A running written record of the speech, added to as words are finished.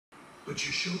but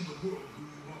you showed the world who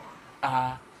you are.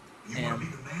 I You want to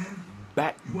be am the man?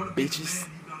 back, You want to be the bitches.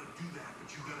 man, you got to do that, but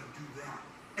you got to do that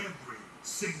every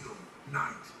single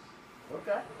night.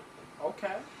 Okay.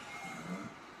 Okay.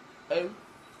 You're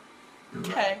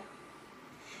Okay. right.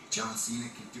 John Cena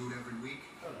can do it every week.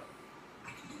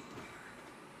 I can do it better.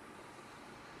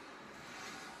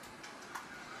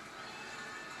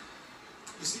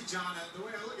 You see, John, the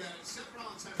way I look at it, Seth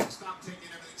Rollins has to stop taking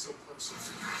everything so personal.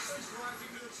 He's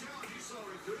rising to the challenge. He saw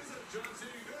it good. He said, John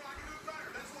Cena, good. I can do it better.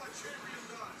 That's what a champion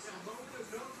does. Yeah, Roman has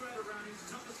no threat around. He's the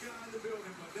toughest guy in the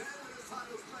building. But then when his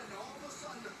title's threatened, all of a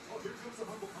sudden, oh, here comes the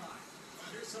humble pie.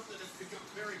 Here's something that's become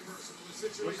very personal. The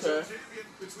situation champion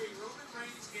between Roman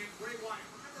Reigns and Bray Wyatt.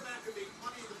 Remember that could be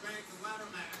Money in the Bank, the ladder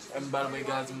match. And by the way,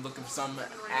 guys, I'm looking for something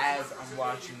as I'm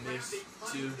watching this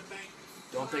too.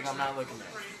 Don't think I'm not looking at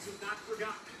it. Reigns was not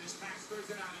forgotten in this past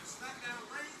Thursday night. And SmackDown,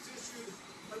 Reigns issued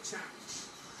a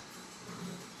challenge.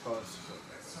 Pause.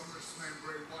 At SummerSlam,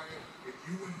 Bray Wyatt, if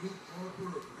you and Luke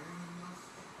Harper are man enough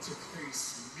to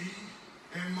face me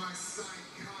and my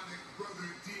psychotic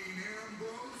brother Dean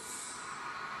Ambrose.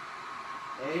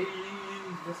 Hey,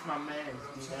 that's my man,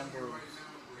 Dean Ambrose.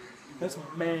 That's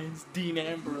my man's Dean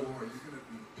Ambrose. You're gonna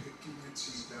be picking your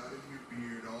teeth out of your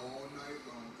beard all night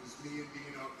long, because me and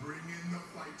Dean are bringing the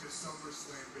fight to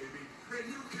SummerSlam, baby. And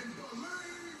you can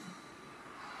believe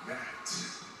that.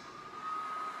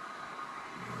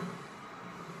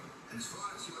 As far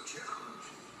as your challenge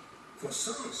for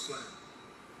SummerSlam,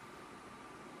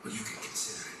 well, you can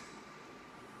consider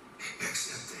it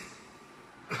accepted.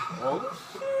 Oh,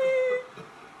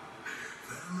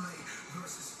 Family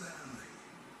versus family.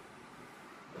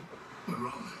 But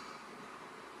Roman,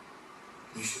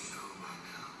 you should know by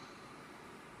now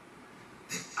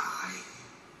that I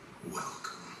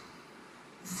welcome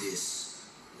this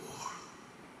war.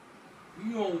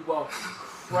 you don't welcome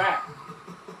crap.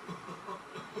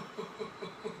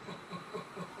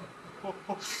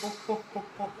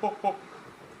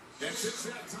 And since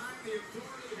that time, the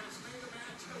Authority has made the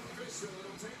match official.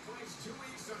 It'll take place 2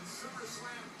 weeks on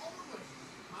SummerSlam only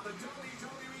on the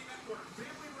WWE Network.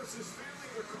 Family versus family.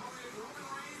 They're calling it Roman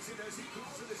Reigns, and as he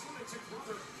calls it, his lunatic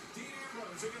brother, Dean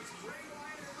Ambrose, against Bray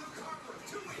Wyatt and Luke Harper.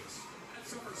 2 weeks at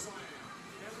SummerSlam.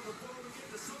 And before we get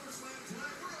to SummerSlam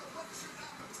tonight, we're going to watch your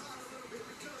appetite a little bit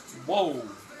because Whoa.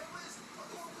 families are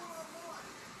going one-on-one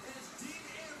as Dean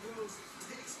Ambrose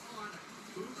takes on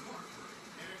Luke Harper.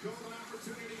 And a golden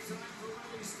opportunity tonight for one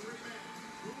of these 3 men.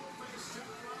 Who will face Seth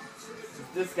Rollins for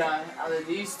the This guy, out of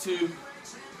these two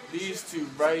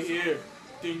right here.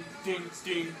 Ding, ding,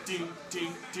 ding, ding,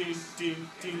 ding, ding, ding,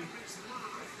 ding.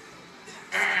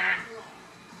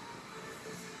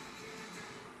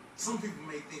 Some people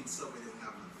may think Subway doesn't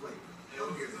have enough flavor.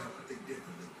 I'm here to help them think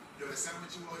differently. You know that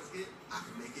sandwich you always get? I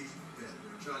can make it even better.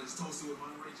 Should I just toast it with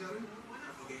Monterey cheddar?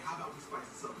 Okay, how about we spice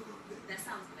this up a little bit? That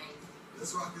sounds amazing.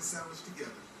 Let's rock this sandwich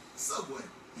together. Subway,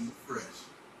 eat fresh.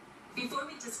 Before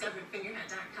we discovered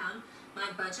Fingernet.com,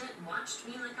 my budget watched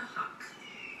me like a hawk.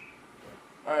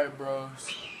 Alright, bros.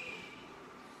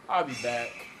 I'll be back.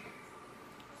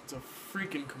 It's a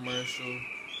freaking commercial.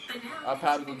 But now, I'll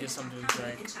probably go get something to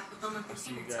drink. You can shop with almost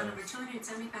See you favorites on guys. over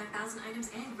 275,000 items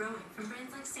and growing from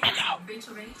brands like Samsung,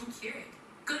 Rachel Ray, and Keurig.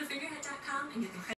 Go to Fingernet.com and get the